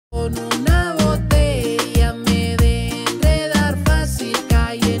con una botella, me de enredar fácil,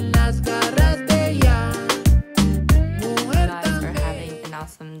 caí en las garras de ella. Mujer tan bella. Having an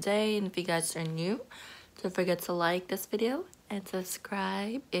awesome day, and if you guys are new, don't forget to like this video and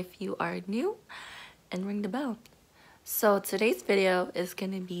subscribe if you are new, and ring the bell. So today's video is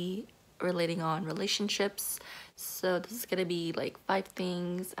going to be relating on relationships. So this is going to be like 5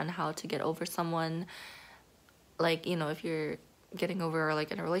 things on how to get over someone. Like, you know, if you're getting over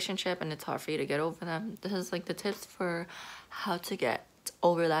like in a relationship and it's hard for you to get over them, this is like the tips for how to get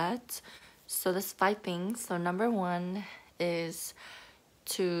over that. So there's 5 things. So number 1 is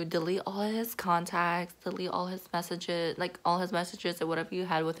to delete all his contacts, delete all his messages, like all his messages or whatever you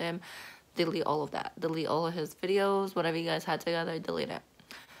had with him. Delete all of that. Delete all of his videos, whatever you guys had together, delete it.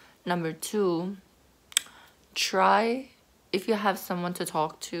 Number 2, try, if you have someone to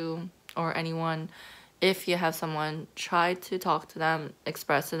talk to, or anyone, if you have someone, try to talk to them,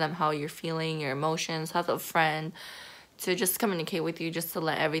 express to them how you're feeling, your emotions. Have a friend to just communicate with you, just to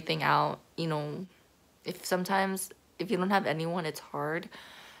let everything out. You know, sometimes if you don't have anyone, it's hard.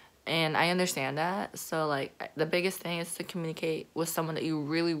 And I understand that. So like the biggest thing is to communicate with someone that you're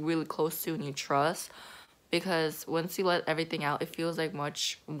really, really close to and you trust. Because once you let everything out, it feels like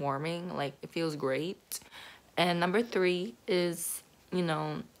much warming. Like it feels great. And number 3 is, you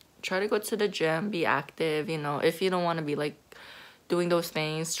know, try to go to the gym, be active. You know, if you don't want to be like doing those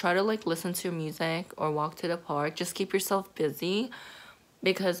things, try to like listen to music or walk to the park. Just keep yourself busy.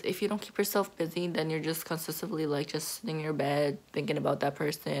 Because if you don't keep yourself busy, then you're just consistently like just sitting in your bed thinking about that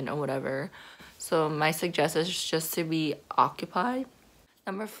person or whatever. So my suggestion is just to be occupied.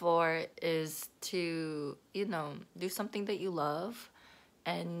 Number 4 is to, you know, do something that you love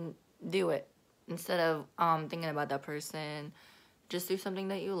and do it. Instead of thinking about that person, just do something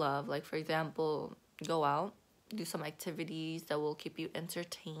that you love. Like, for example, go out, do some activities that will keep you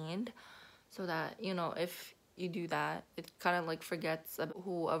entertained. So that, you know, if you do that, it kind of like forgets about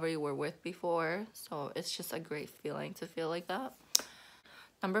whoever you were with before. So it's just a great feeling to feel like that.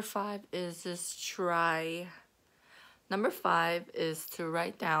 Number 5 is to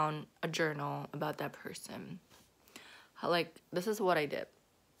write down a journal about that person. Like, this is what I did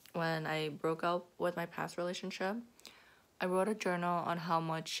when I broke up with my past relationship. I wrote a journal on how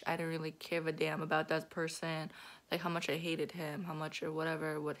much I didn't really give a damn about that person, like how much I hated him, how much or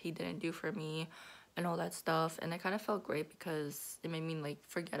whatever, what he didn't do for me, and all that stuff. And it kind of felt great because it made me like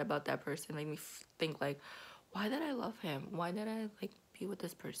forget about that person. It made me think like, why did I love him? Why did I like be with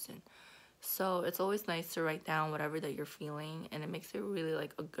this person? So it's always nice to write down whatever that you're feeling, and it makes it really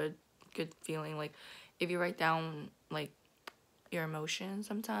like a good feeling. Like if you write down like your emotions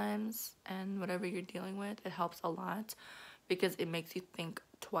sometimes and whatever you're dealing with, it helps a lot because it makes you think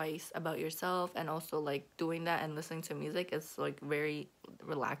twice about yourself. And also like doing that and listening to music is like very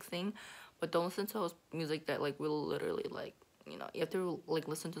relaxing. But don't listen to music that like will literally like, you know, you have to like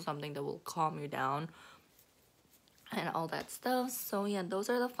listen to something that will calm you down and all that stuff. So yeah, those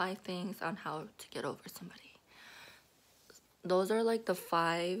are the 5 things on how to get over somebody. Those are like the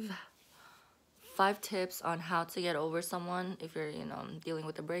 5 tips on how to get over someone if you're, you know, dealing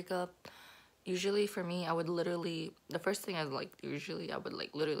with a breakup. Usually for me, I would literally, the first thing I would like, usually I would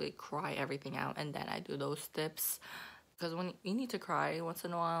like literally cry everything out, and then I do those tips. Because when you need to cry once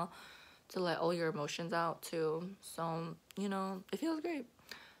in a while to let all your emotions out too. So, you know, it feels great.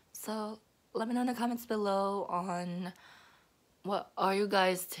 So let me know in the comments below on what are you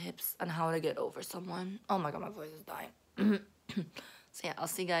guys' tips on how to get over someone. Oh my god, my voice is dying. So yeah, I'll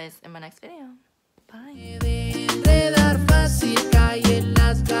see you guys in my next video. Bye.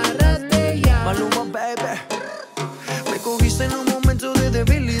 Maluma, baby. Me cogiste en un momento de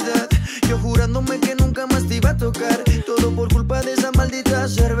debilidad, yo jurándome que nunca más te iba a tocar. Todo por culpa de esas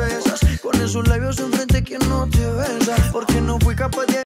malditas cervezas, con esos labios enfrente que no te besa. Porque no fui capaz